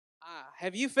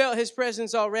Have you felt his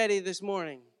presence already this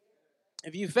morning?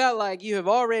 If you felt like you have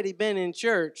already been in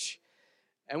church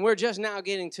and we're just now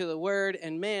getting to the word,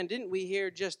 and man, didn't we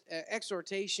hear just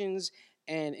exhortations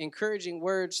and encouraging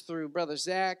words through Brother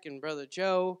Zach and Brother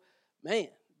Joe? Man,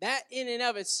 that in and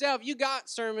of itself, you got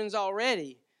sermons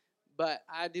already. But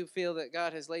I do feel that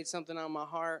God has laid something on my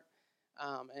heart,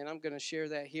 and I'm going to share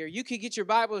that here. You can get your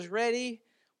Bibles ready.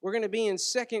 We're going to be in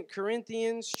 2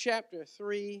 Corinthians chapter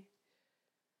 3.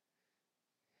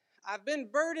 I've been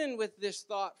burdened with this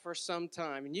thought for some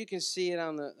time, and you can see it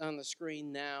on the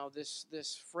screen now.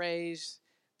 This phrase,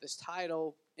 this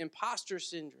title, Imposter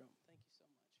Syndrome. Thank you so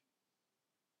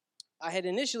much. I had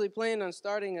initially planned on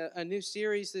starting a new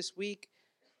series this week,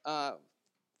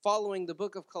 following the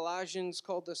book of Colossians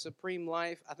called The Supreme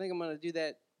Life. I think I'm going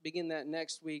to begin that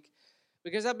next week,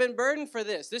 because I've been burdened for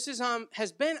this. This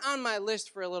has been on my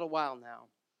list for a little while now.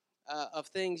 Of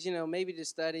things, maybe to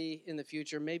study in the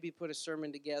future, maybe put a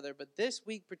sermon together. But this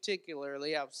week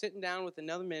particularly, I was sitting down with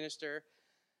another minister,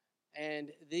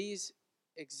 and these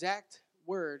exact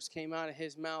words came out of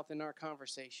his mouth in our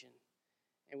conversation.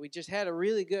 And we just had a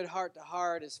really good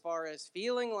heart-to-heart as far as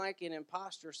feeling like an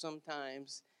imposter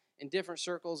sometimes in different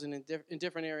circles and in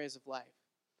different areas of life.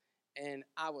 And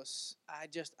I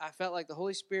felt like the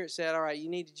Holy Spirit said, all right, you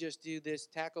need to just do this,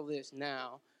 tackle this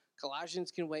now.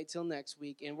 Colossians can wait till next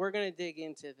week, and we're going to dig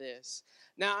into this.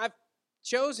 Now, I've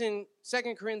chosen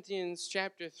 2 Corinthians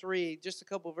chapter 3, just a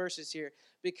couple verses here,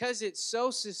 because it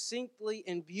so succinctly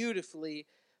and beautifully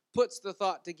puts the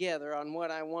thought together on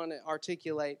what I want to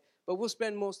articulate. But we'll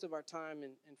spend most of our time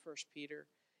in 1 Peter.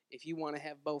 If you want to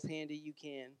have both handy, you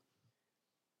can.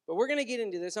 But we're going to get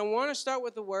into this. I want to start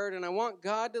with the Word, and I want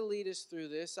God to lead us through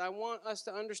this. I want us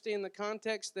to understand the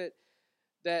context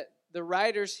that the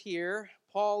writers here,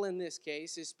 Paul in this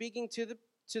case, is speaking to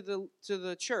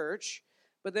the church,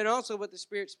 but then also what the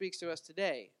Spirit speaks to us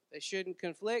today. They shouldn't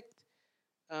conflict,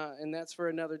 and that's for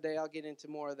another day. I'll get into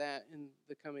more of that in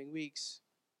the coming weeks.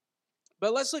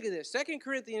 But let's look at this. 2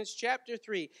 Corinthians chapter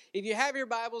 3. If you have your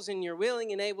Bibles and you're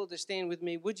willing and able to stand with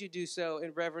me, would you do so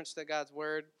in reverence to God's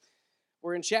Word?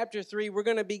 We're in chapter 3. We're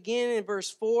going to begin in verse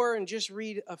 4 and just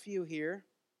read a few here.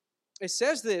 It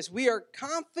says this: we are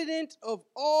confident of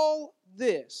all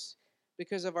this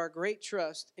because of our great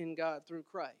trust in God through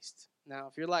Christ. Now,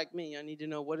 if you're like me, I need to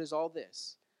know, what is all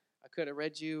this? I could have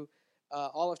read you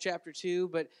all of chapter 2,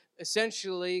 but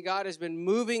essentially God has been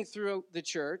moving through the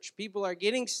church. People are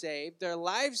getting saved. Their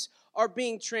lives are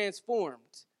being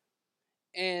transformed.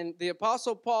 And the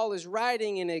Apostle Paul is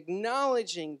writing and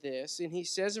acknowledging this, and he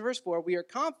says in verse 4, we are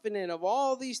confident of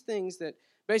all these things that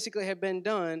basically have been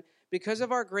done because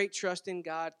of our great trust in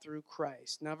God through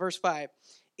Christ. Now, verse 5,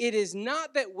 it is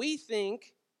not that we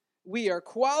think we are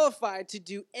qualified to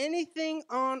do anything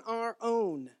on our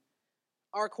own.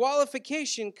 Our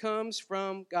qualification comes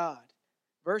from God.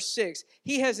 Verse 6,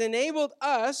 he has enabled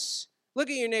us, look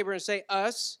at your neighbor and say,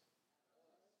 us,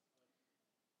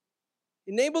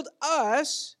 enabled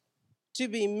us to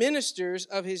be ministers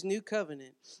of his new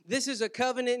covenant. This is a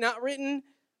covenant not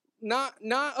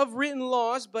of written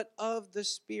laws, but of the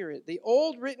Spirit. The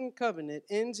old written covenant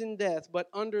ends in death, but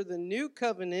under the new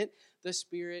covenant, the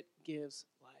Spirit gives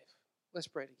life. Let's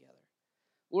pray together.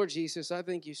 Lord Jesus, I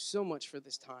thank you so much for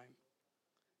this time.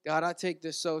 God, I take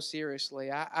this so seriously.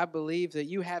 I believe that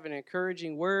you have an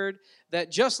encouraging word,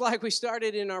 that just like we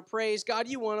started in our praise, God,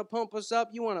 you want to pump us up,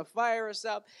 you want to fire us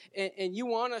up, and you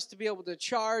want us to be able to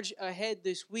charge ahead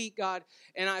this week, God.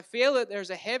 And I feel that there's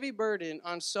a heavy burden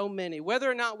on so many, whether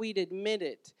or not we'd admit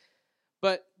it.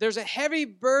 But there's a heavy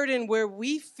burden where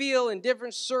we feel in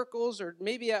different circles, or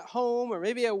maybe at home, or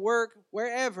maybe at work,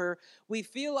 wherever, we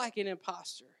feel like an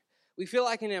imposter. We feel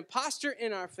like an imposter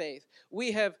in our faith.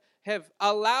 We have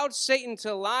allowed Satan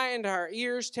to lie into our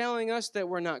ears, telling us that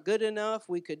we're not good enough.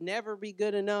 We could never be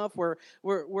good enough.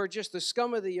 We're just the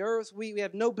scum of the earth. We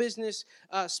have no business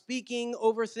speaking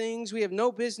over things. We have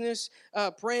no business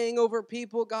praying over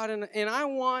people, God. And I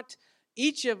want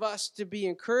each of us to be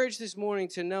encouraged this morning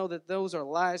to know that those are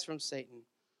lies from Satan,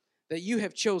 that you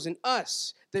have chosen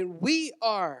us, that we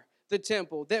are the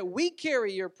temple, that we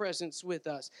carry your presence with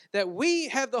us, that we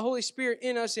have the Holy Spirit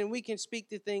in us and we can speak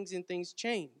to things and things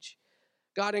change.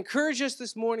 God, encourage us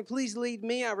this morning. Please lead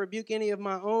me. I rebuke any of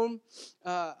my own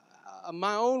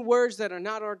words that are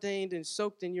not ordained and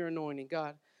soaked in your anointing.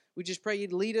 God, we just pray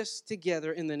you'd lead us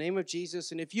together in the name of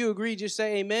Jesus. And if you agree, just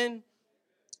say amen.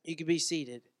 You can be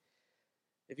seated.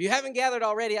 If you haven't gathered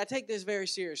already, I take this very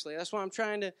seriously. That's why I'm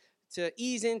trying to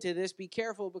ease into this. Be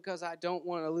careful, because I don't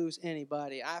want to lose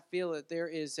anybody. I feel that there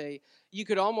is you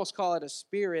could almost call it a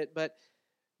spirit, but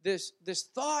this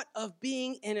thought of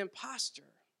being an imposter.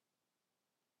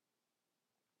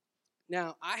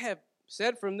 Now, I have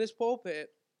said from this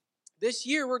pulpit, this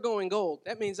year we're going gold.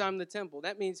 That means I'm the temple.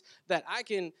 That means that I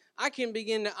can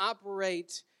begin to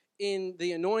operate in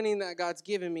the anointing that God's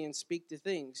given me and speak to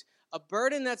things. A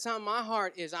burden that's on my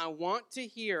heart is I want to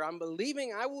hear, I'm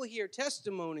believing I will hear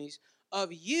testimonies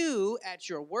of you at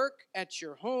your work, at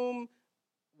your home,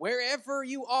 wherever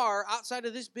you are outside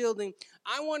of this building.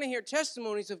 I want to hear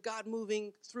testimonies of God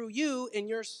moving through you in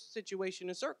your situation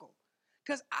and circle.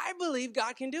 Because I believe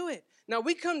God can do it. Now,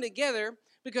 we come together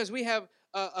because we have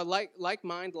a like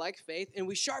mind, like faith, and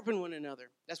we sharpen one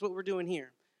another. That's what we're doing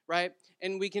here, right?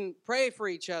 And we can pray for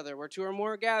each other. Where two or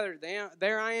more are gathered,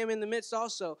 there I am in the midst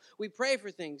also. We pray for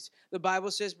things. The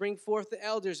Bible says, bring forth the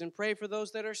elders and pray for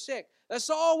those that are sick. That's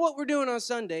all what we're doing on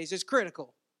Sundays. It's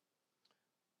critical.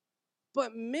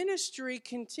 But ministry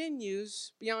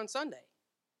continues beyond Sunday.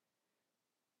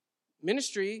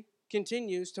 Ministry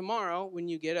continues tomorrow when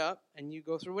you get up and you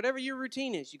go through whatever your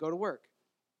routine is. You go to work.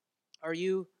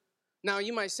 Now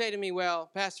you might say to me, well,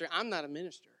 Pastor, I'm not a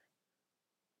minister.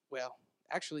 Well,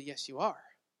 actually, yes, you are.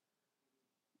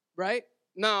 Right?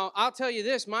 Now, I'll tell you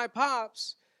this. My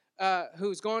pops,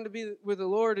 who's going to be with the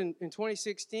Lord in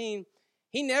 2016,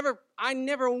 I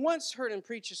never once heard him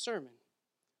preach a sermon.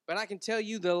 But I can tell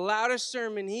you the loudest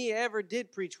sermon he ever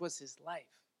did preach was his life.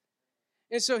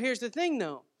 And so here's the thing,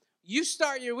 though. You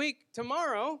start your week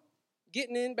tomorrow,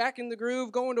 getting back in the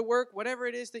groove, going to work, whatever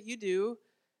it is that you do.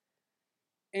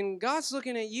 And God's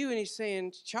looking at you and he's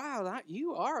saying, child,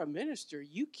 you are a minister.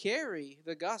 You carry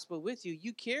the gospel with you.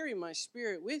 You carry my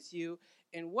spirit with you.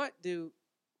 And what do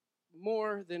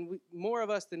more of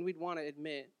us than we'd want to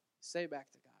admit say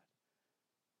back to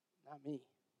God? Not me.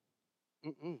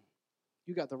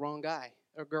 You got the wrong guy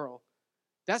or girl.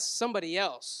 That's somebody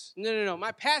else. No.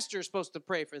 My pastor is supposed to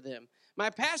pray for them. My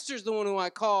pastor's the one who I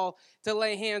call to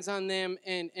lay hands on them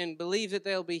and believe that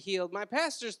they'll be healed. My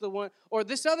pastor's the one, or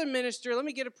this other minister, let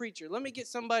me get a preacher. Let me get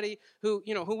somebody who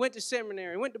went to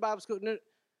seminary, went to Bible school. No,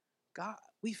 God,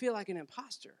 we feel like an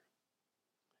imposter.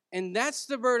 And that's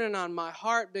the burden on my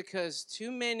heart because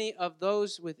too many of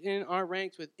those within our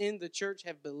ranks, within the church,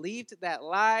 have believed that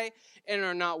lie and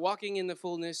are not walking in the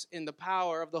fullness, in the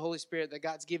power of the Holy Spirit that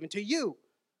God's given to you.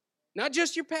 Not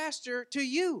just your pastor, to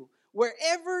you.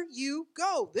 Wherever you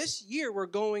go, this year we're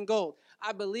going gold.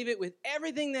 I believe it with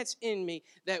everything that's in me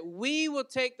that we will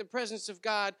take the presence of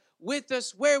God with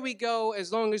us where we go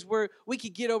as long as we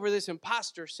could get over this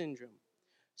imposter syndrome.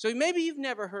 So maybe you've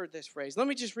never heard this phrase. Let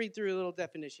me just read through a little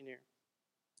definition here.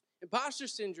 Imposter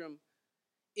syndrome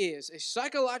is a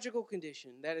psychological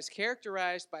condition that is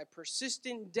characterized by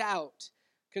persistent doubt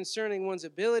concerning one's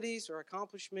abilities or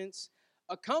accomplishments,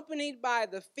 accompanied by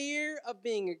the fear of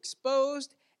being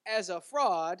exposed as a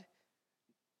fraud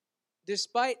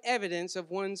despite evidence of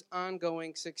one's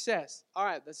ongoing success. All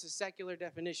right, that's a secular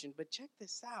definition, but check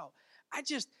this out.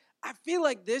 I feel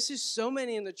like this is so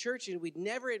many in the church and we'd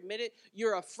never admit it.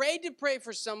 You're afraid to pray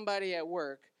for somebody at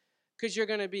work because you're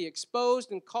going to be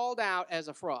exposed and called out as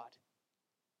a fraud.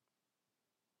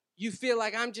 You feel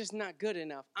like I'm just not good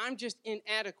enough. I'm just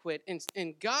inadequate.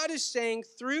 And God is saying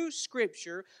through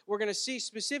Scripture, we're going to see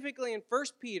specifically in 1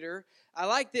 Peter, I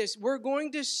like this, we're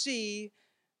going to see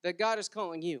that God is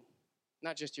calling you,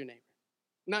 not just your neighbor,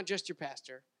 not just your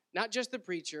pastor, not just the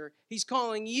preacher. He's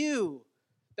calling you.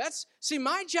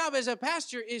 My job as a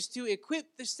pastor is to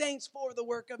equip the saints for the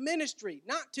work of ministry,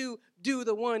 not to do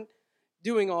the one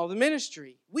doing all the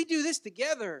ministry. We do this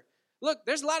together. Look,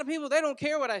 there's a lot of people, they don't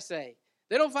care what I say.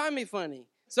 They don't find me funny.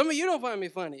 Some of you don't find me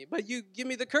funny, but you give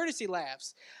me the courtesy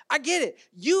laughs. I get it.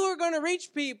 You are going to reach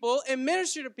people and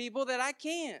minister to people that I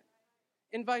can't,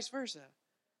 and vice versa.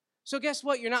 So guess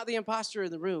what? You're not the imposter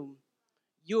in the room.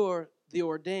 You're the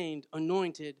ordained,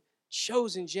 anointed,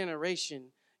 chosen generation.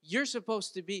 You're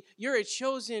a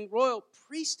chosen royal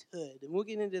priesthood, and we'll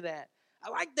get into that. I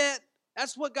like that.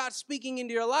 That's what God's speaking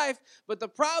into your life, but the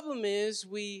problem is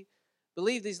we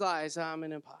believe these lies. I'm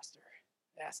an imposter.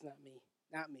 That's not me.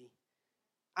 Not me.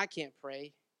 I can't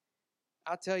pray.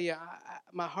 I'll tell you,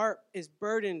 my heart is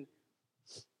burdened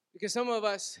because some of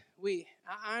us,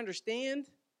 I understand,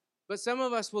 but some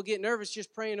of us will get nervous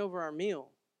just praying over our meal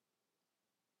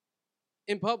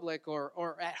in public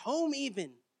or at home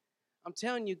even. I'm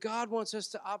telling you, God wants us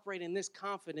to operate in this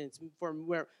confidence from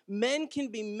where men can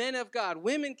be men of God,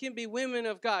 women can be women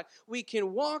of God. We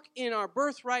can walk in our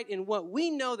birthright in what we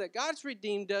know that God's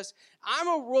redeemed us. I'm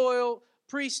a royal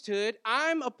priesthood.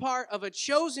 I'm a part of a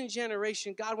chosen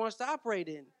generation God wants to operate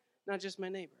in, not just my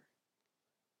neighbor.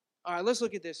 All right, let's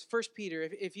look at this. 1 Peter.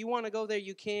 If you want to go there,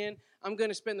 you can. I'm going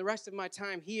to spend the rest of my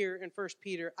time here in 1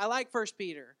 Peter. I like 1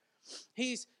 Peter.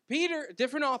 Peter,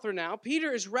 different author now.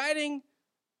 Peter is writing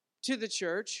to the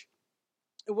church,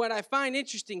 what I find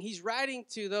interesting, he's writing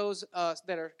to those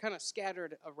that are kind of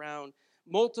scattered around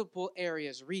multiple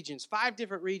areas, regions, 5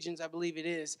 different regions, I believe it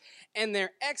is, and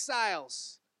they're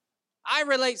exiles. I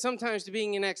relate sometimes to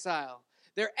being in exile.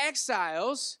 They're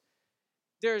exiles.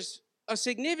 There's a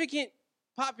significant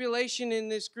population in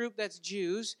this group that's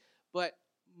Jews, but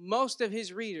most of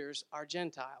his readers are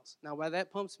Gentiles. Now, why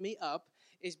that pumps me up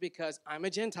is because I'm a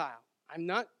Gentile. I'm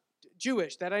not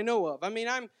Jewish that I know of. I mean,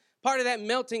 I'm part of that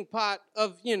melting pot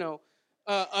of,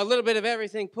 a little bit of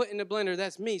everything put in the blender.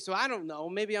 That's me. So I don't know.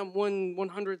 Maybe I'm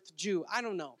 1/100th Jew. I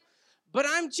don't know. But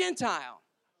I'm Gentile.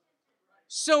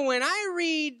 So when I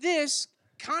read this,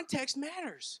 context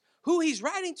matters. Who he's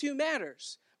writing to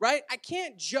matters, right? I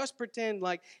can't just pretend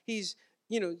like he's,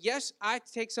 yes, I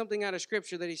take something out of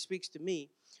Scripture that he speaks to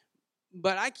me,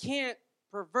 but I can't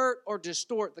pervert or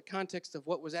distort the context of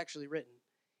what was actually written.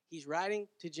 He's writing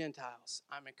to Gentiles.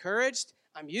 I'm encouraged.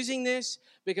 I'm using this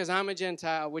because I'm a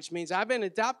Gentile, which means I've been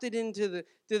adopted into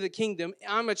the kingdom.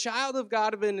 I'm a child of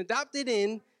God. I've been adopted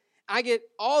in. I get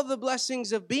all the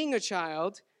blessings of being a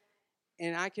child.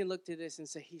 And I can look to this and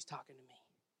say, he's talking to me.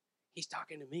 He's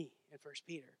talking to me in 1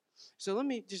 Peter. So let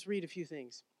me just read a few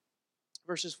things.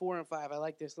 Verses 4 and 5. I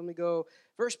like this. Let me go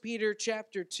 1 Peter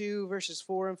chapter 2, verses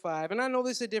 4 and 5. And I know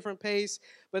this is a different pace,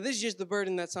 but this is just the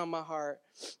burden that's on my heart.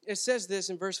 It says this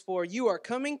in verse 4. You are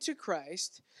coming to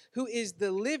Christ, who is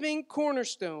the living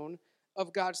cornerstone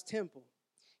of God's temple.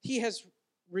 He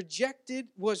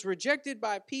was rejected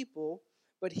by people,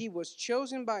 but he was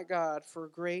chosen by God for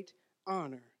great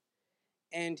honor.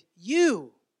 And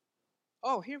you,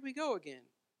 here we go again.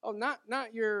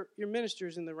 Not your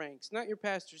ministers in the ranks, not your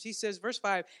pastors. He says, verse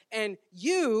 5, and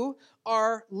you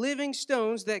are living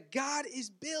stones that God is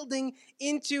building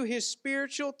into his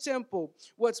spiritual temple.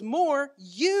 What's more,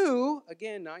 you,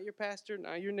 again, not your pastor,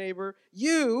 not your neighbor,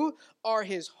 you are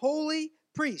his holy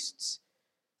priests.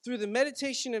 Through the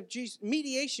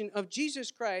mediation of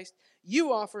Jesus Christ,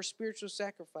 you offer spiritual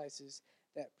sacrifices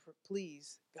that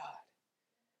please God.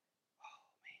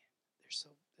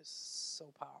 It's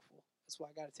so powerful. That's why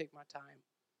I got to take my time.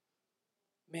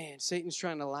 Man, Satan's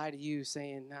trying to lie to you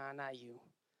saying, nah, not you.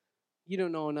 You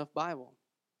don't know enough Bible.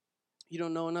 You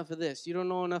don't know enough of this. You don't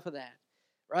know enough of that,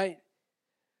 right?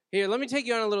 Here, let me take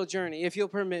you on a little journey, if you'll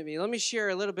permit me. Let me share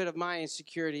a little bit of my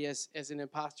insecurity as an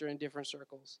imposter in different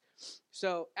circles.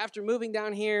 So after moving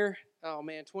down here,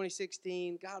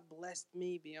 2016, God blessed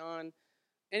me beyond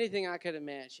anything I could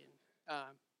imagine.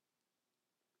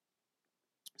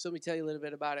 So let me tell you a little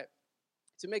bit about it.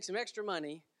 To make some extra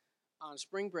money on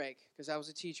spring break, because I was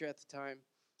a teacher at the time,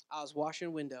 I was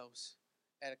washing windows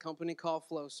at a company called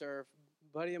FlowServe.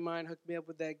 A buddy of mine hooked me up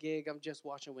with that gig. I'm just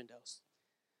washing windows.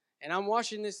 And I'm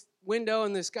washing this window,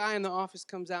 and this guy in the office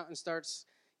comes out and starts,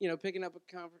 picking up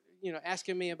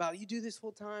asking me about, you do this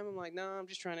full time? I'm like, no, I'm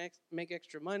just trying to make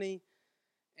extra money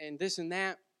and this and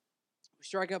that. We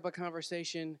strike up a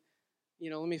conversation.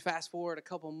 Let me fast forward a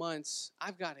couple months.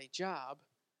 I've got a job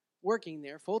working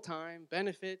there full-time,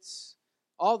 benefits,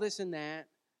 all this and that.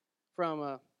 From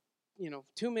a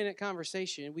 2-minute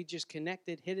conversation, we just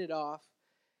connected, hit it off.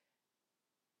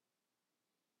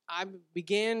 I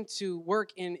began to work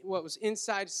in what was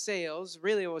inside sales.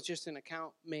 Really, I was just an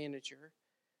account manager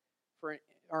for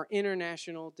our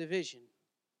international division.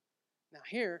 Now,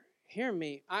 hear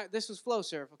me. This was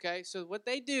FlowServe, okay? So what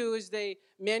they do is they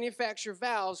manufacture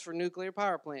valves for nuclear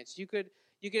power plants. You could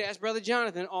ask Brother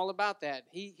Jonathan all about that.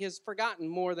 He has forgotten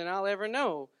more than I'll ever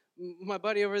know. My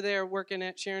buddy over there working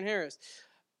at Sharon Harris.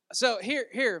 So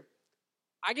here,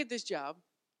 I get this job.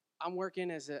 I'm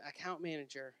working as an account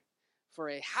manager for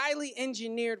a highly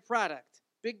engineered product.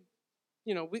 Big,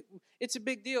 it's a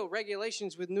big deal.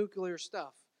 Regulations with nuclear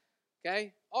stuff,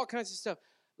 okay? All kinds of stuff.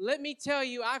 Let me tell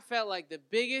you, I felt like the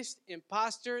biggest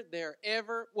imposter there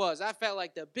ever was. I felt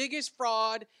like the biggest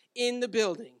fraud in the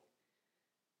building.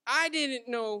 I didn't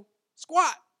know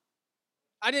squat.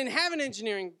 I didn't have an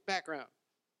engineering background,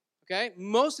 okay?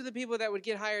 Most of the people that would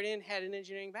get hired in had an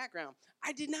engineering background.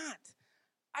 I did not.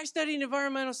 I studied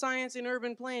environmental science and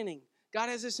urban planning. God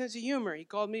has a sense of humor. He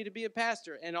called me to be a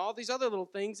pastor and all these other little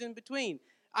things in between.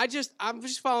 I'm just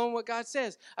following what God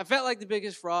says. I felt like the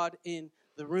biggest fraud in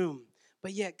the room.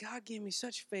 But yet God gave me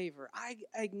such favor. I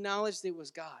acknowledged it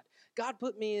was God. God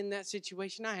put me in that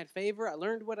situation. I had favor. I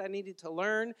learned what I needed to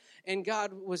learn. And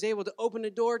God was able to open the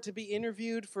door to be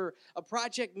interviewed for a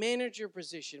project manager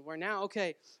position where now,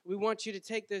 okay, we want you to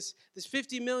take this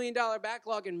 $50 million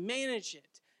backlog and manage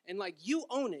it. And you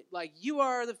own it. You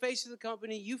are the face of the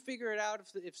company. You figure it out.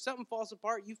 If something falls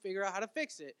apart, you figure out how to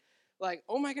fix it.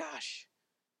 Oh my gosh,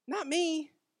 not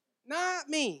me. Not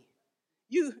me.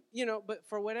 But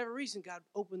for whatever reason, God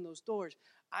opened those doors.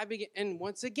 And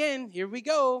once again, here we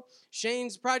go.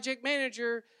 Shane's project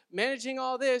manager, managing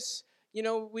all this.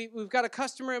 We've got a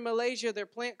customer in Malaysia. Their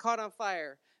plant caught on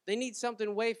fire. They need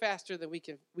something way faster than we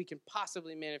can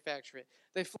possibly manufacture it.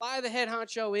 They fly the head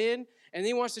honcho in, and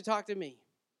he wants to talk to me.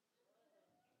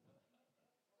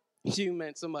 You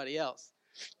meant somebody else.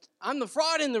 I'm the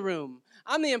fraud in the room.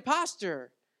 I'm the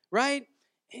imposter, right?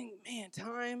 And man,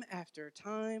 time after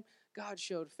time, God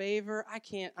showed favor.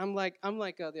 I'm like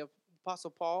the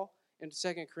Apostle Paul in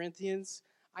 2 Corinthians.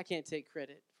 I can't take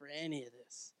credit for any of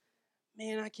this.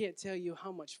 Man, I can't tell you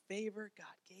how much favor God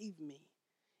gave me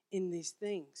in these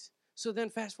things. So then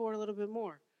fast forward a little bit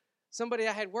more. Somebody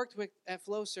I had worked with at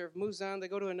FlowServe moves on. They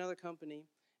go to another company.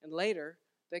 And later,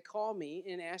 they call me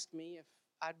and ask me if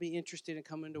I'd be interested in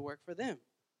coming to work for them.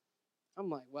 I'm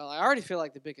like, well, I already feel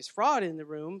like the biggest fraud in the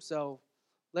room, so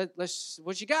let's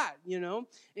what you got,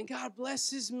 And God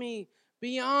blesses me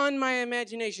beyond my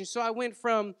imagination. So I went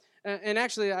from, and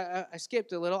actually I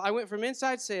skipped a little. I went from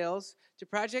inside sales to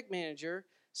project manager.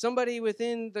 Somebody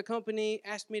within the company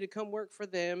asked me to come work for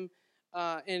them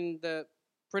in the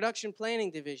production planning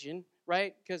division,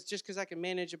 right? Because I can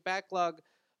manage a backlog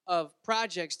of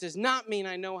projects does not mean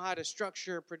I know how to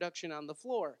structure production on the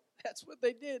floor. That's what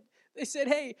they did. They said,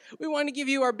 hey, we want to give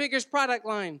you our biggest product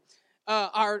line,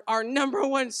 our number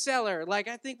one seller. Like,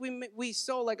 I think we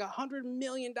sold like $100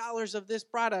 million of this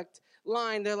product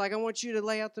line. They're like, I want you to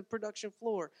lay out the production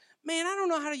floor. Man, I don't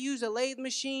know how to use a lathe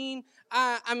machine.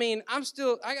 I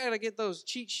got to get those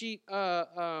cheat sheet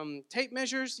tape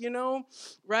measures,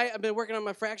 right? I've been working on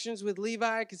my fractions with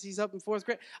Levi because he's up in 4th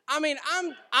grade.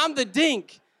 I'm the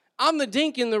dink. I'm the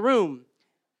dink in the room.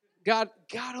 God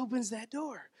opens that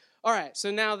door. All right, so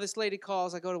now this lady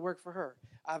calls. I go to work for her.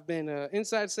 I've been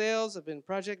inside sales. I've been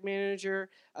project manager.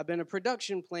 I've been a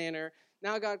production planner.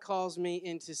 Now God calls me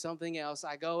into something else.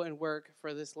 I go and work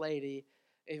for this lady.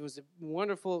 It was a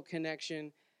wonderful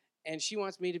connection, and she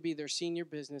wants me to be their senior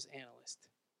business analyst.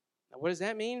 Now, what does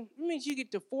that mean? It means you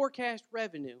get to forecast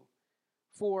revenue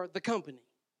for the company,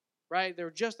 right? They're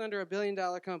just under $1 billion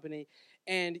company,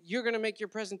 and you're going to make your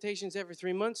presentations every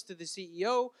 3 months to the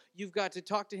CEO. You've got to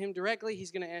talk to him directly.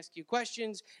 He's going to ask you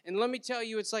questions, and let me tell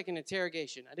you, it's like an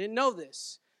interrogation. I didn't know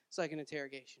this. It's like an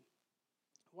interrogation.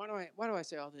 Why do I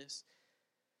say all this?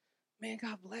 Man,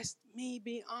 God blessed me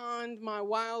beyond my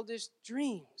wildest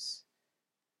dreams,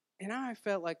 and I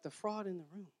felt like the fraud in the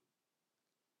room.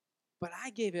 But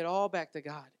I gave it all back to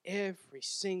God every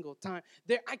single time.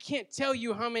 I can't tell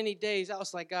you how many days I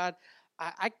was like, God,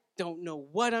 I don't know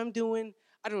what I'm doing.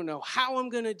 I don't know how I'm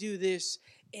going to do this.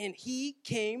 And he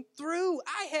came through.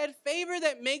 I had favor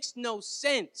that makes no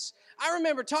sense. I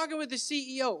remember talking with the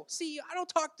CEO. I don't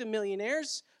talk to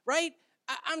millionaires, right?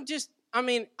 I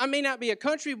may not be a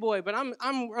country boy, but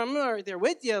I'm right there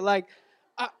with you. Like,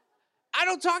 I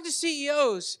don't talk to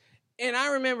CEOs. And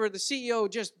I remember the CEO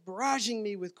just barraging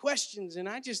me with questions. And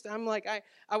this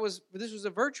was a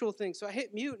virtual thing. So I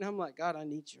hit mute and I'm like, God, I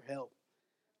need your help.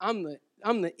 I'm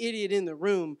the idiot in the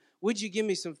room. Would you give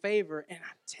me some favor? And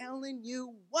I'm telling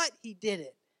you what, he did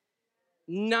it.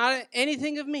 Not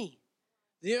anything of me.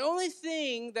 The only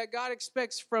thing that God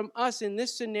expects from us in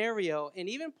this scenario, and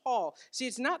even Paul,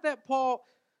 it's not that Paul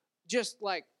just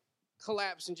like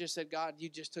collapsed and just said, God, you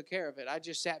just took care of it. I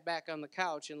just sat back on the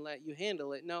couch and let you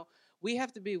handle it. No, we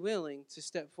have to be willing to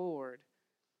step forward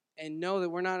and know that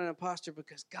we're not an imposter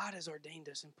because God has ordained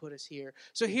us and put us here.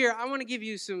 So here, I want to give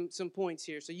you some points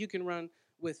here so you can run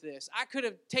with this. I could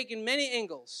have taken many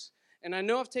angles, and I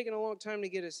know I've taken a long time to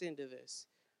get us into this,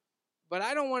 but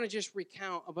I don't want to just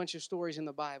recount a bunch of stories in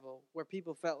the Bible where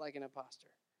people felt like an imposter.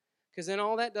 Because then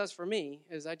all that does for me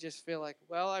is I just feel like,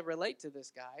 well, I relate to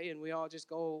this guy, and we all just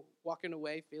go walking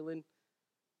away feeling,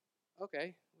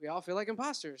 okay, we all feel like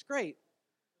imposters. Great.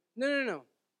 No.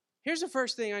 Here's the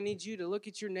first thing I need you to look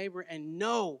at your neighbor and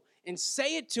know and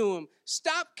say it to him.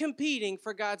 Stop competing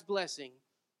for God's blessing.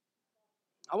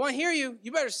 I want to hear you.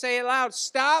 You better say it loud.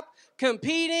 Stop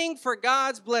competing for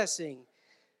God's blessing.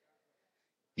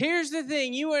 Here's the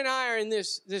thing. You and I are in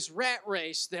this rat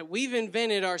race that we've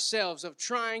invented ourselves of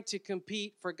trying to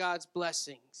compete for God's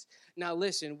blessings. Now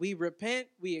listen, we repent,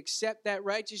 we accept that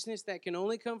righteousness that can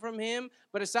only come from him.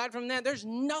 But aside from that, there's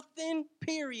nothing,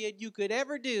 period, you could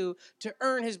ever do to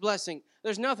earn his blessing.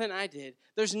 There's nothing I did.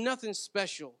 There's nothing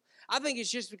special. I think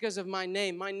it's just because of my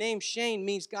name. My name, Shane,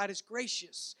 means God is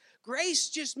gracious. Grace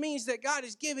just means that God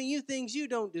is giving you things you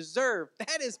don't deserve.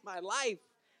 That is my life.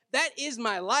 That is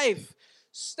my life.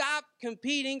 Stop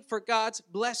competing for God's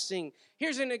blessing.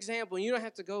 Here's an example. You don't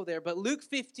have to go there, but Luke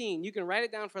 15, you can write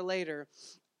it down for later.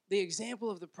 The example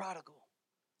of the prodigal.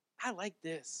 I like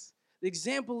this. The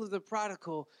example of the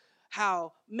prodigal,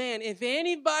 how, man, if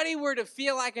anybody were to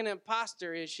feel like an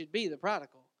imposter, it should be the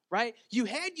prodigal, right? You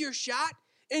had your shot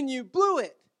and you blew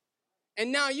it.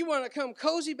 And now you want to come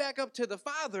cozy back up to the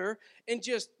Father and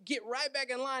just get right back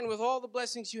in line with all the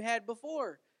blessings you had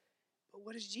before. But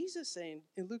what is Jesus saying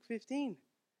in Luke 15?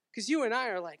 Because you and I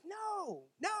are like, no,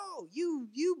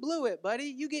 you blew it, buddy.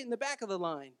 You get in the back of the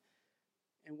line.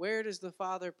 And where does the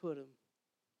Father put him?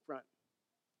 Front.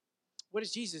 What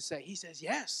does Jesus say? He says,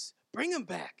 yes, bring him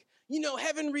back. You know,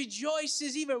 heaven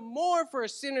rejoices even more for a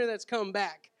sinner that's come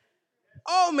back.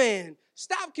 Oh, man,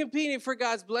 stop competing for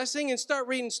God's blessing and start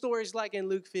reading stories like in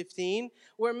Luke 15,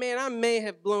 where, man, I may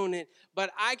have blown it,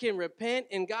 but I can repent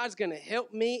and God's going to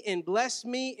help me and bless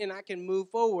me and I can move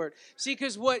forward. See,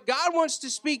 because what God wants to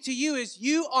speak to you is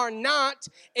you are not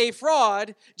a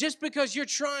fraud just because you're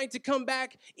trying to come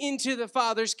back into the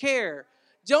Father's care.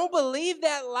 Don't believe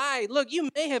that lie. Look, you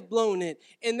may have blown it,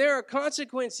 and there are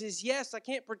consequences. Yes, I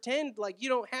can't pretend like you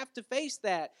don't have to face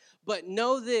that. But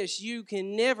know this, you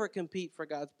can never compete for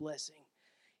God's blessing.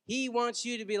 He wants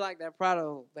you to be like that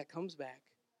prodigal that comes back,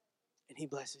 and he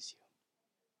blesses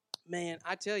you. Man,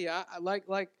 I tell you,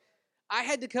 I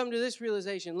had to come to this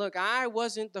realization. Look, I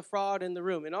wasn't the fraud in the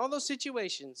room. In all those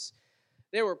situations,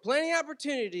 there were plenty of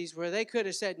opportunities where they could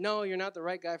have said, no, you're not the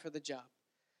right guy for the job.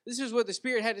 This is what the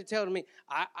Spirit had to tell me.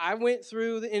 I went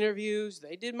through the interviews.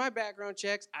 They did my background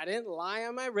checks. I didn't lie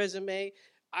on my resume.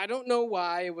 I don't know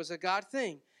why. It was a God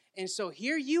thing. And so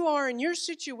here you are in your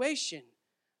situation.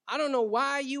 I don't know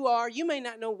why you are. You may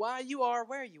not know why you are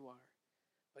where you are.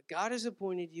 But God has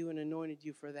appointed you and anointed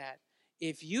you for that.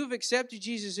 If you've accepted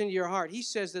Jesus into your heart, he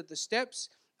says that the steps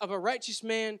of a righteous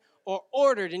man are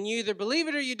ordered, and you either believe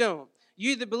it or you don't.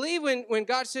 You either believe when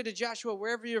God said to Joshua,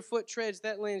 wherever your foot treads,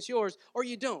 that land's yours, or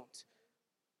you don't.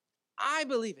 I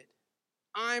believe it.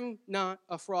 I'm not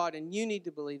a fraud, and you need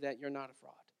to believe that you're not a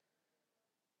fraud.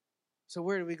 So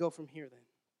where do we go from here then?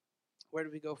 Where do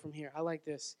we go from here? I like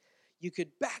this. You could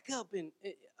back up in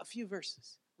a few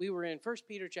verses. We were in 1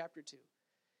 Peter chapter 2.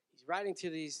 He's writing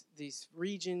to these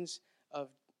regions of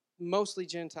mostly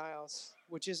Gentiles,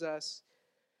 which is us.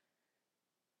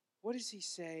 What does he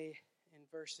say in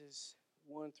verses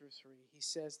 1 through 3? He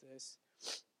says this.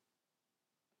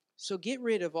 So get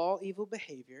rid of all evil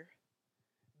behavior.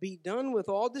 Be done with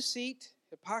all deceit,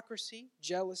 hypocrisy,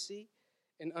 jealousy,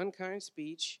 and unkind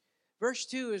speech. Verse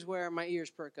 2 is where my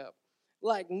ears perk up.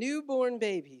 Like newborn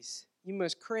babies, you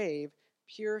must crave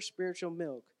pure spiritual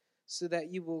milk so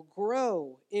that you will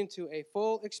grow into a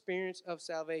full experience of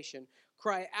salvation.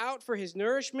 Cry out for his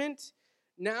nourishment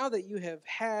now that you have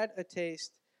had a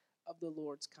taste of the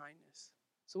Lord's kindness.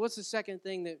 So what's the second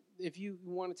thing that, if you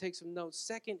want to take some notes,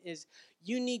 second is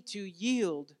you need to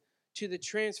yield to the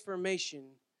transformation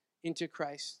into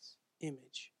Christ's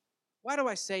image. Why do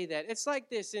I say that? It's like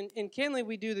this. In Kenley,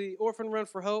 we do the Orphan Run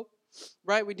for Hope,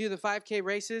 right? We do the 5K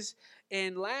races.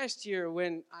 And last year,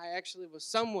 when I actually was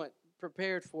somewhat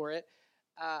prepared for it,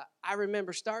 I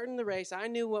remember starting the race. I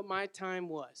knew what my time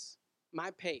was,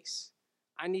 my pace.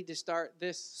 I need to start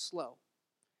this slow.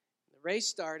 The race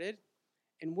started,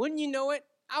 and wouldn't you know it,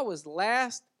 I was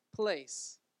last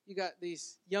place. You got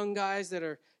these young guys that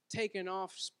are taking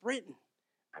off sprinting.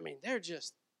 I mean, they're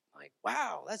just like,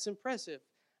 wow, that's impressive.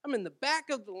 I'm in the back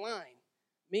of the line,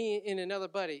 me and another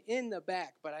buddy in the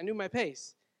back, but I knew my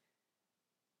pace.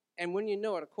 And when you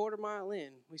know it, a quarter mile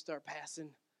in, we start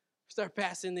passing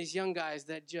these young guys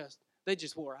that they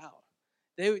just wore out.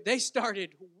 They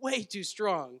started way too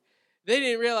strong. They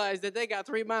didn't realize that they got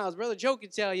 3 miles. Brother Joe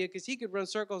could tell you because he could run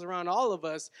circles around all of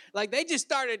us. Like they just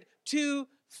started too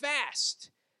fast.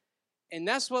 And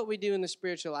that's what we do in the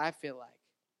spiritual, I feel like.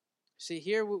 See,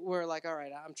 here we're like, all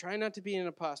right, I'm trying not to be an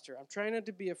imposter. I'm trying not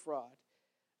to be a fraud.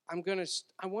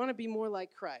 I want to be more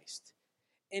like Christ.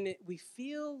 And we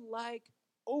feel like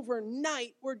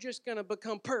overnight we're just going to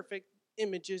become perfect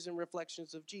images and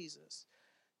reflections of Jesus.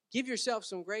 Give yourself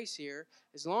some grace here.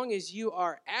 As long as you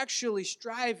are actually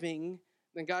striving,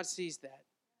 then God sees that.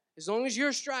 As long as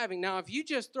you're striving. Now, if you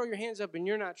just throw your hands up and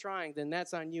you're not trying, then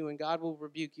that's on you, and God will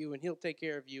rebuke you, and he'll take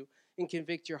care of you and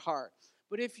convict your heart.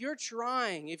 But if you're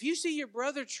trying, if you see your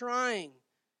brother trying,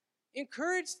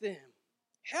 encourage them.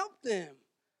 Help them.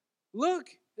 Look,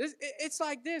 it's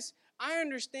like this. I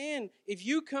understand if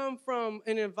you come from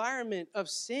an environment of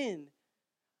sin,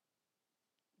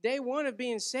 day one of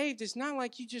being saved, it's not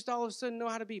like you just all of a sudden know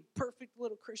how to be a perfect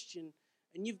little Christian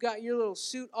and you've got your little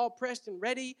suit all pressed and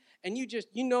ready and you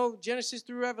know Genesis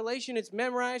through Revelation, it's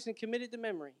memorized and committed to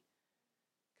memory.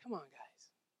 Come on, guys.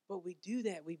 But we do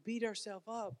that. We beat ourselves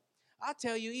up. I'll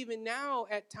tell you, even now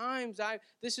at times,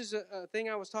 this is a thing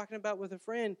I was talking about with a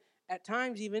friend. At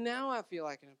times, even now, I feel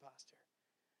like an imposter.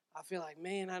 I feel like,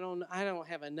 man, I don't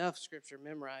have enough scripture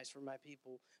memorized for my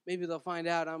people. Maybe they'll find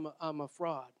out I'm a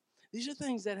fraud. These are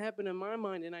things that happen in my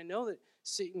mind, and I know that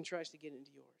Satan tries to get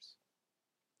into yours.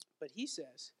 But he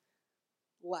says,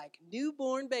 like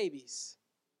newborn babies,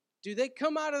 do they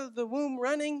come out of the womb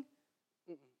running?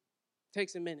 Mm-mm.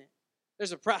 Takes a minute.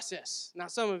 There's a process. Now,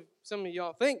 some of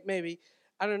y'all think maybe,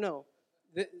 I don't know,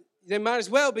 they might as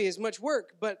well be as much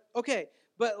work. But okay,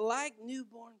 but like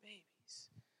newborn babies,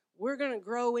 we're going to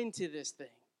grow into this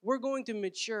thing. We're going to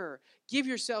mature. Give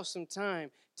yourself some time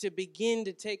to begin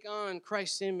to take on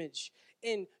Christ's image.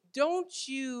 And don't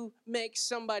you make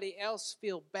somebody else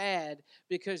feel bad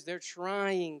because they're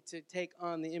trying to take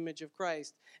on the image of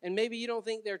Christ. And maybe you don't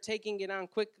think they're taking it on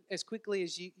as quickly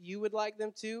as you would like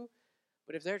them to.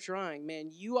 But if they're trying, man,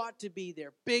 you ought to be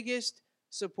their biggest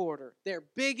supporter, their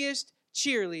biggest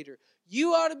cheerleader.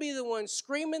 You ought to be the one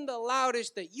screaming the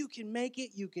loudest that you can make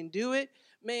it, you can do it.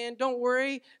 Man, don't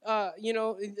worry.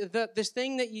 This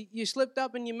thing that you slipped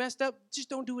up and you messed up, just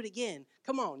don't do it again.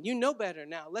 Come on, you know better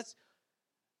now.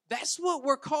 That's what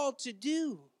we're called to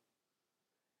do.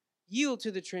 Yield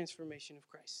to the transformation of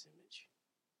Christ's image.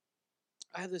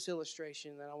 I have this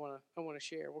illustration that I want to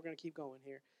share. We're going to keep going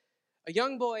here. A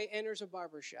young boy enters a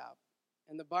barber shop,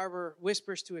 and the barber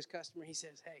whispers to his customer. He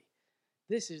says, "Hey,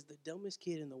 this is the dumbest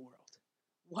kid in the world.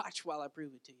 Watch while I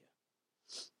prove it to you."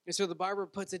 And so the barber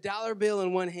puts a dollar bill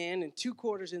in one hand and 2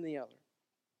 quarters in the other.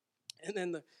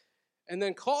 And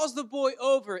then calls the boy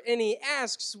over, and he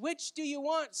asks, "Which do you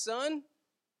want, son?"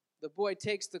 The boy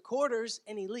takes the quarters,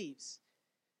 and he leaves.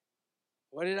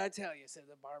 "What did I tell you?" said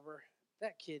the barber.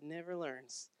 "That kid never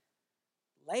learns."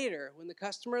 Later, when the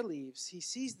customer leaves, he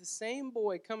sees the same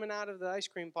boy coming out of the ice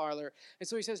cream parlor. And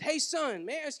so he says, "Hey, son,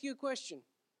 may I ask you a question?"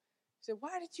 He said,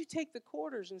 "Why did you take the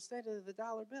quarters instead of the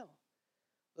dollar bill?"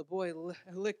 The boy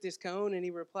licked his cone, and he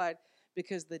replied,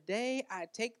 "Because the day I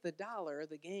take the dollar,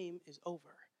 the game is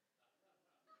over."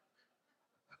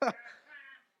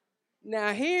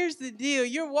 Now, here's the deal.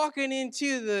 You're walking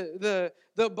into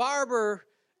the barber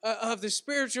of the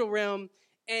spiritual realm,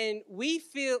 and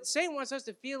Satan wants us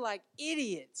to feel like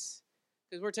idiots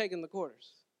because we're taking the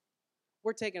quarters.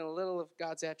 We're taking a little of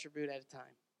God's attribute at a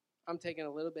time. I'm taking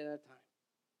a little bit at a time.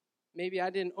 Maybe I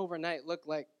didn't overnight look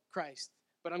like Christ,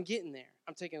 but I'm getting there.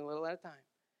 I'm taking a little at a time.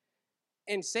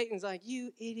 And Satan's like,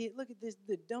 "You idiot, look at this.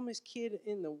 The dumbest kid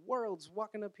in the world's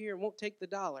walking up here and won't take the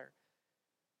dollar."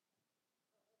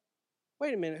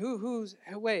 Wait a minute, who's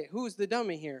the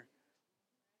dummy here?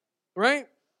 Right?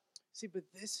 See, but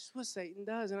this is what Satan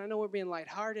does. And I know we're being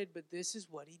lighthearted, but this is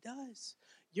what he does.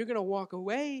 You're going to walk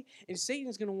away, and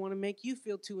Satan's going to want to make you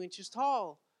feel 2 inches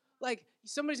tall. Like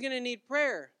somebody's going to need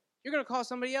prayer. You're going to call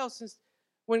somebody else.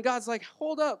 When God's like,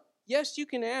 "Hold up. Yes, you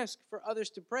can ask for others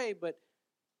to pray, but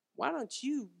why don't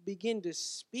you begin to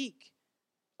speak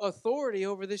authority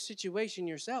over this situation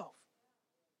yourself?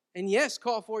 And yes,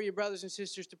 call for your brothers and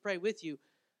sisters to pray with you."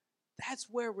 That's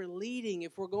where we're leading.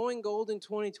 If we're going gold in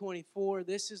 2024,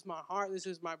 this is my heart, this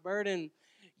is my burden.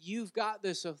 You've got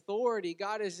this authority.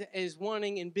 God is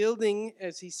wanting and building,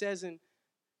 as he says in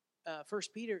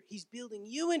 1 Peter, he's building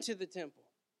you into the temple.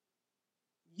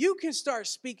 You can start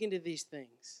speaking to these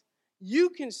things. You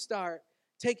can start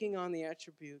taking on the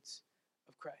attributes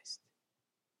of Christ.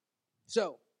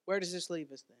 So, where does this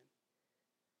leave us then?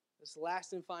 This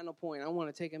last and final point, I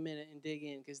want to take a minute and dig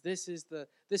in because this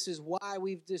is why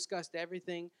we've discussed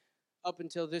everything up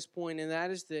until this point, and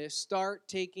that is this: start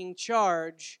taking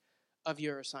charge of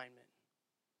your assignment.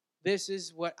 This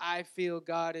is what I feel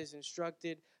God has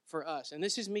instructed for us, and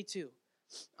this is me too.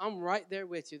 I'm right there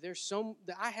with you.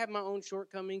 I have my own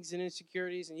shortcomings and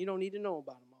insecurities, and you don't need to know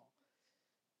about them all,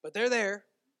 but they're there.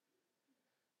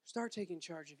 Start taking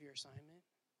charge of your assignment.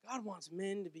 God wants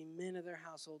men to be men of their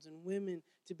households and women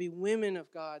to be women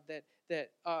of God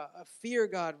that fear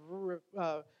God,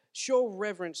 show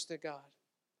reverence to God.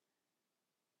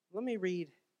 Let me read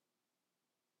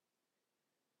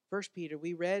 1 Peter.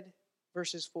 We read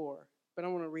verses 4, but I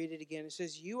want to read it again. It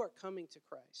says, "You are coming to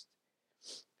Christ,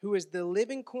 who is the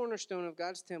living cornerstone of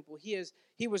God's temple.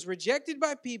 He was rejected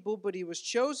by people, but he was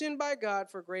chosen by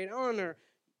God for great honor.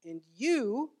 And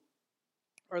you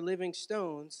are living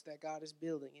stones that God is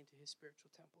building into his spiritual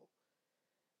temple.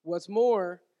 What's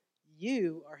more,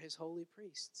 you are his holy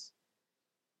priests.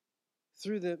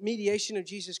 Through the mediation of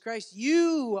Jesus Christ,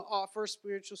 you offer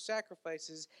spiritual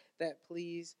sacrifices that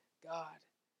please God."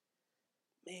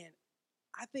 Man,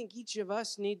 I think each of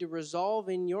us need to resolve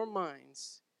in your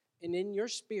minds and in your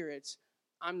spirits,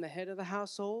 I'm the head of the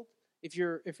household. If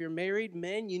you're married,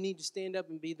 men, you need to stand up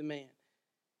and be the man.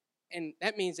 And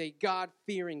that means a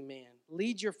God-fearing man.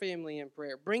 Lead your family in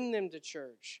prayer. Bring them to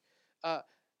church.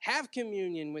 Have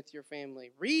communion with your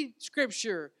family. Read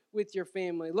scripture with your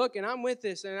family. Look, and I'm with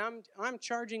this, and I'm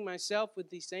charging myself with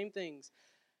these same things.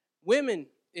 Women,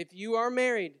 if you are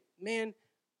married, man,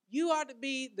 you ought to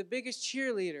be the biggest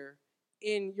cheerleader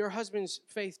in your husband's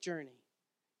faith journey.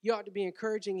 You ought to be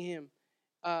encouraging him.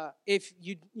 If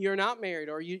you're not married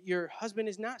or your husband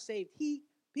is not saved,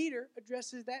 Peter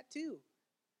addresses that too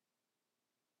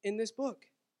in this book,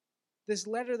 this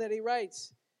letter that he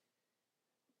writes.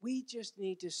 We just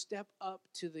need to step up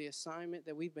to the assignment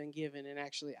that we've been given and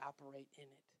actually operate in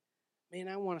it.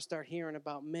 Man, I want to start hearing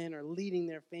about men are leading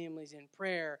their families in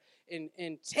prayer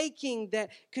and taking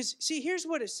that. Because, see, here's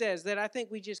what it says that I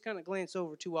think we just kind of glance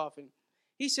over too often.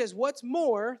 He says, what's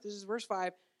more, this is verse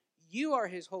 5, you are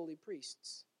his holy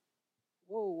priests.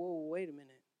 Whoa, wait a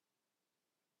minute.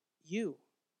 You.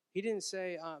 He didn't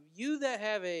say, you that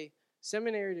have a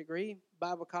seminary degree,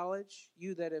 Bible college,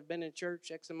 you that have been in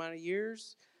church X amount of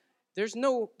years. There's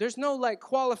no like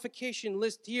qualification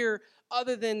list here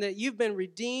other than that you've been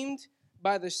redeemed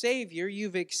by the Savior.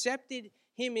 You've accepted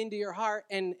him into your heart.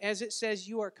 And as it says,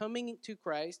 you are coming to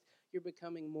Christ. You're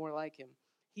becoming more like him.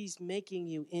 He's making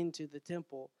you into the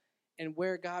temple. And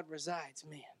where God resides,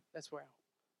 man, that's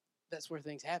where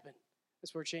things happen.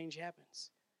 That's where change happens.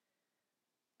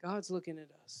 God's looking at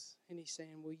us and he's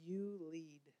saying, will you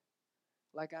lead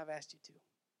like I've asked you to?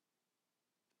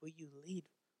 Will you lead?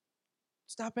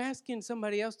 Stop asking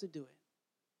somebody else to do it.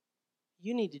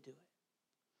 You need to do it.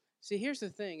 See, here's the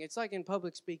thing. It's like in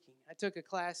public speaking. I took a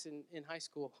class in high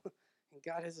school, and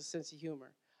God has a sense of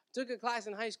humor. I took a class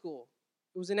in high school.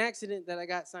 It was an accident that I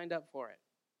got signed up for it.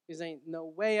 Because ain't no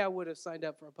way I would have signed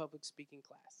up for a public speaking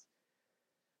class.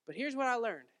 But here's what I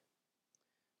learned.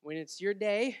 When it's your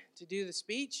day to do the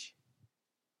speech,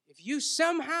 if you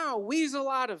somehow weasel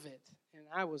out of it, and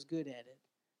I was good at it,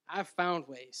 I found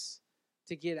ways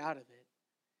to get out of it.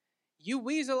 You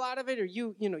weasel out of it, or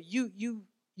you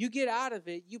get out of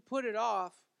it, you put it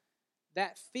off,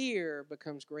 that fear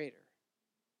becomes greater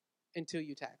until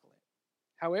you tackle it.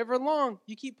 However long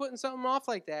you keep putting something off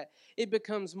like that, it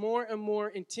becomes more and more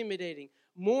intimidating,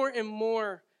 more and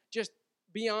more just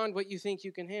beyond what you think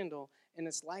you can handle. And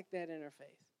it's like that in our faith.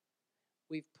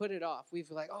 We've put it off. We've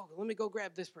like, oh, let me go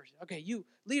grab this person. Okay, you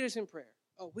lead us in prayer.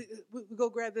 Oh, we go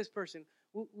grab this person.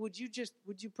 Would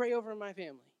you pray over my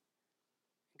family?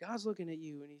 God's looking at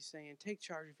you and he's saying, take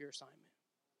charge of your assignment.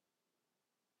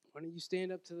 Why don't you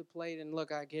stand up to the plate and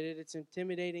look, I get it. It's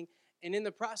intimidating. And in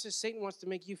the process, Satan wants to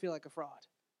make you feel like a fraud.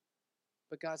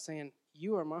 But God's saying,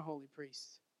 you are my holy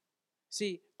priest.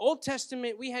 See, Old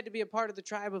Testament, we had to be a part of the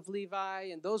tribe of Levi,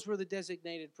 and those were the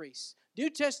designated priests.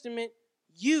 New Testament,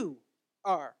 you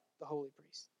are the holy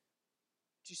priest.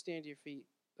 Would you stand to your feet?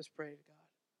 Let's pray to God.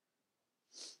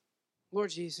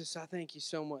 Lord Jesus, I thank you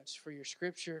so much for your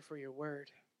scripture, for your word.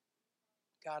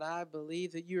 God, I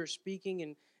believe that you are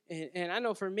speaking, and I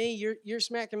know for me, you're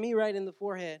smacking me right in the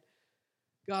forehead.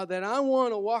 God, that I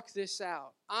want to walk this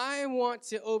out. I want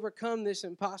to overcome this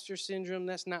imposter syndrome.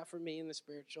 That's not for me in the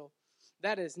spiritual.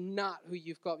 That is not who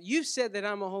you've called. You've said that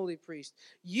I'm a holy priest.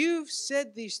 You've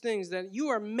said these things, that you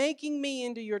are making me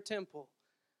into your temple.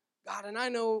 God, and I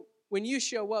know when you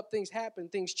show up, things happen,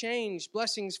 things change,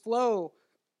 blessings flow.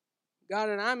 God,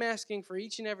 and I'm asking for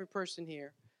each and every person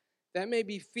here that may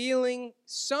be feeling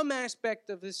some aspect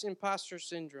of this imposter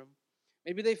syndrome.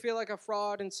 Maybe they feel like a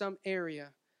fraud in some area.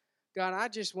 God, I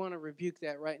just want to rebuke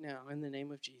that right now in the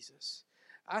name of Jesus.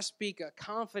 I speak a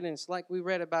confidence like we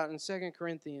read about in 2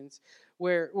 Corinthians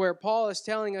where Paul is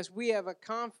telling us we have a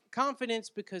confidence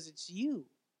because it's you.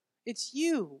 It's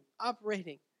you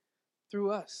operating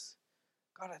through us.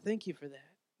 God, I thank you for that.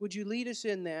 Would you lead us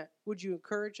in that? Would you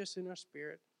encourage us in our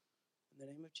spirit? In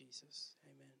the name of Jesus,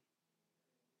 amen.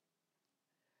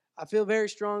 I feel very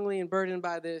strongly and burdened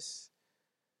by this.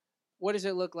 What does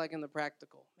it look like in the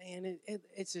practical? Man,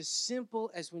 it's as simple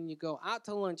as when you go out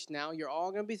to lunch now, you're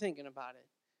all going to be thinking about it.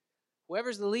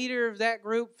 Whoever's the leader of that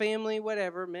group, family,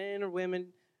 whatever, men or women,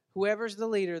 whoever's the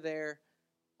leader there,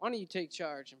 why don't you take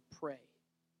charge and pray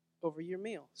over your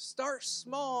meal? Start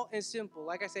small and simple.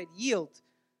 Like I said, yield.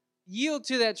 Yield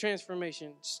to that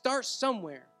transformation. Start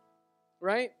somewhere,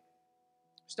 right?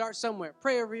 Start somewhere.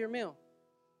 Pray over your meal.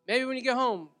 Maybe when you get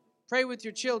home, pray with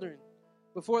your children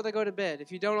before they go to bed.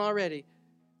 If you don't already,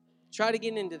 try to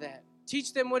get into that.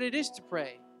 Teach them what it is to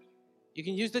pray. You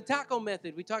can use the taco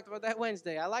method. We talked about that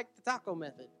Wednesday. I like the taco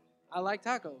method. I like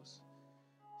tacos.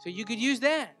 So you could use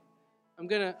that. I'm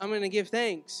gonna give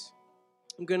thanks.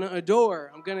 I'm going to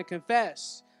adore. I'm going to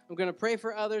confess. I'm going to pray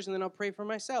for others, and then I'll pray for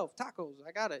myself. Tacos,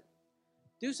 I got it.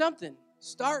 Do something.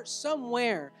 Start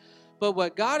somewhere. But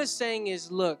what God is saying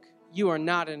is, look, you are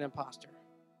not an imposter.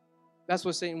 That's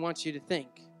what Satan wants you to think.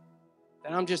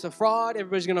 That I'm just a fraud.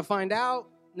 Everybody's going to find out.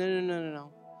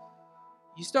 No.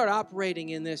 You start operating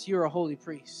in this, you're a holy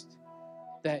priest.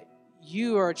 That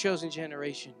you are a chosen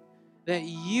generation. That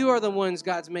you are the ones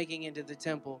God's making into the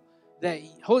temple. That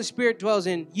Holy Spirit dwells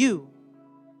in you.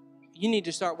 You need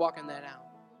to start walking that out.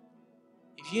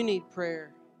 If you need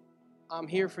prayer, I'm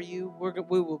here for you.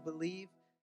 We will believe.